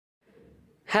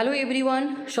Hello everyone,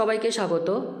 সবাইকে স্বাগত।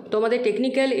 তোমাদের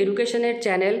টেকনিক্যাল এডুকেশনের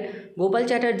channel Gopal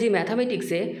Chatterjee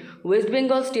ম্যাথামেটিক্সে West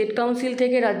Bengal state council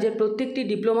থেকে রাজ্যের প্রত্যেকটি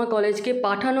ডিপ্লোমা কলেজকে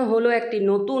পাঠানো হলো একটি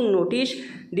নতুন নোটিশ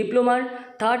ডিপ্লোমার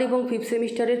 3rd এবং 5th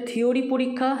সেমিস্টারের থিওরি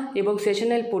পরীক্ষা এবং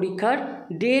সেশনাল পরীক্ষার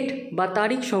ডেট বা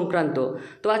তারিখ সংক্রান্ত।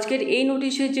 তো আজকের এই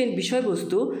নোটিশের যে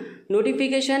বিষয়বস্তু,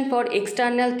 notification for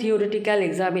external theoretical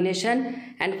examination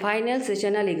and final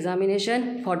sessional examination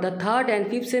for the 3rd and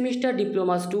 5th semester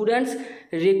diploma students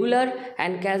regular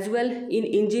and casual in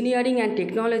engineering and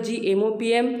technology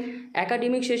MOPM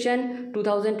academic session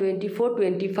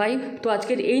 2024-25। তো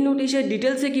আজকের এই নোটিশের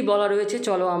ডিটেলসে কি বলা রয়েছে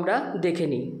চলো আমরা দেখে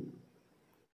নিই।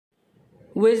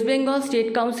 West Bengal state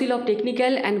council of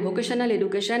technical and vocational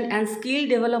education and skill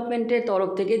ডেভেলপমেন্টের তরফ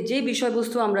থেকে যে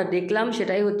বিষয়বস্তু আমরা দেখলাম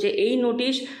সেটাই হচ্ছে এই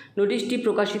নোটিশটি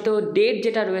প্রকাশিত ডেট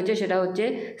যেটা রয়েছে সেটা হচ্ছে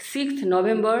 6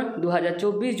 নভেম্বর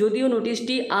 2024। যদিও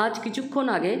নোটিশটি আজ কিছুক্ষণ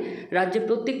আগে রাজ্যের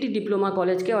প্রত্যেকটি ডিপ্লোমা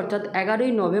কলেজকে অর্থাৎ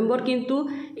 11ই নভেম্বর কিন্তু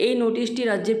এই নোটিশটি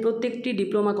রাজ্যের প্রত্যেকটি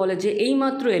ডিপ্লোমা কলেজে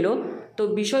এইমাত্র এলো। তো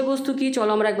বিষয়বস্তু কি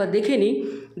চলো আমরা একবার দেখে নিই।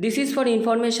 This is for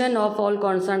information of all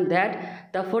concern that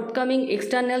the forthcoming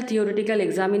external theoretical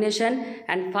examination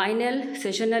and final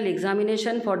sessional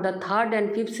examination for the 3rd and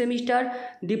 5th semester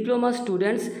diploma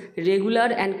students regular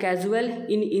and casual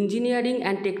in engineering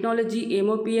and technology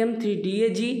MOPM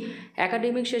 3DAG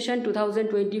academic session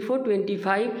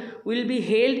 2024-25 will be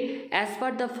held as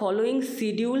per the following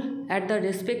schedule at the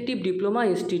respective diploma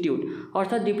institute।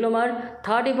 অর্থাৎ ডিপ্লোমার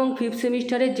 3rd এবং 5th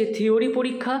সেমিস্টারের যে theory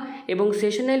পরীক্ষা এবং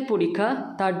sessional পরীক্ষা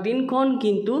তার দিনক্ষণ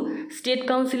কিন্তু স্টেট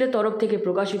কাউন্সিলের তরফ থেকে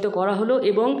প্রকাশিত করা হলো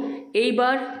এবং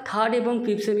এইবার 3rd এবং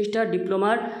 5th সেমিস্টার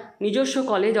ডিপ্লোমার নিজস্ব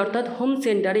কলেজ অর্থাৎ হোম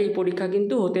সেন্টারে এই পরীক্ষা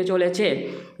কিন্তু হতে চলেছে,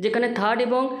 যেখানে 3rd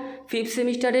এবং 5th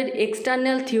সেমিস্টারের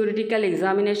এক্সটার্নাল থিওরিটিক্যাল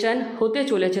এক্সামিনেশান হতে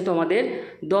চলেছে তোমাদের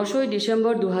 10ই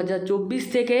ডিসেম্বর 2024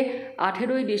 থেকে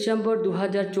 18ই ডিসেম্বর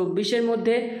 2024-এর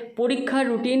মধ্যে। পরীক্ষার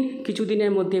রুটিন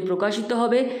কিছুদিনের মধ্যে প্রকাশিত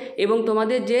হবে এবং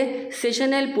তোমাদের যে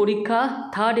সেশনাল পরীক্ষা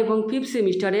 3rd এবং 5th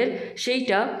সেমিস্টারের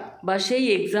সেইটা বা সেই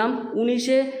এক্সাম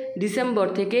 19শে ডিসেম্বর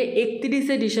থেকে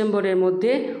 31শে ডিসেম্বরের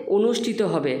মধ্যে অনুষ্ঠিত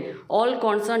হবে। All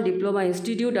concern diploma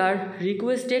institute are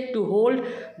requested to hold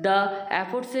the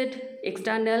aforesaid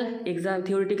external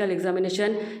theoretical examination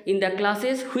in the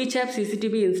classes which have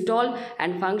CCTV installed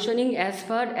and functioning as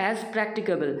far as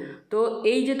practicable। তো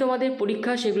এই যে তোমাদের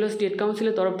পরীক্ষা সেগুলো স্টেট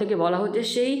কাউন্সিলের তরফ থেকে বলা হচ্ছে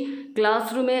সেই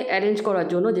ক্লাসরুমে অ্যারেঞ্জ করার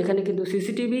জন্য, যেখানে কিন্তু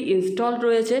CCTV ইনস্টল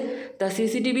রয়েছে। The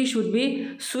CCTV should be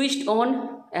switched on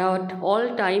at all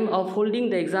time of holding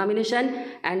the examination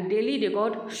and daily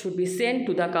record should be sent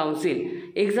to the council।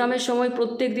 এক্সামের সময়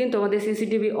প্রত্যেক দিন তোমাদের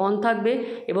CCTV অন থাকবে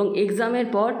এবং এক্সামের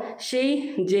পর সেই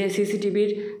যে CCTVর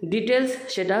ডিটেলস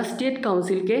সেটা স্টেট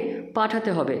কাউন্সিলকে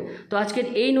পাঠাতে হবে। তো আজকের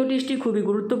এই নোটিশটি খুবই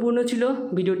গুরুত্বপূর্ণ ছিল।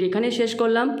 ভিডিওটি এখানে শেষ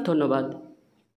করলাম, ধন্যবাদ।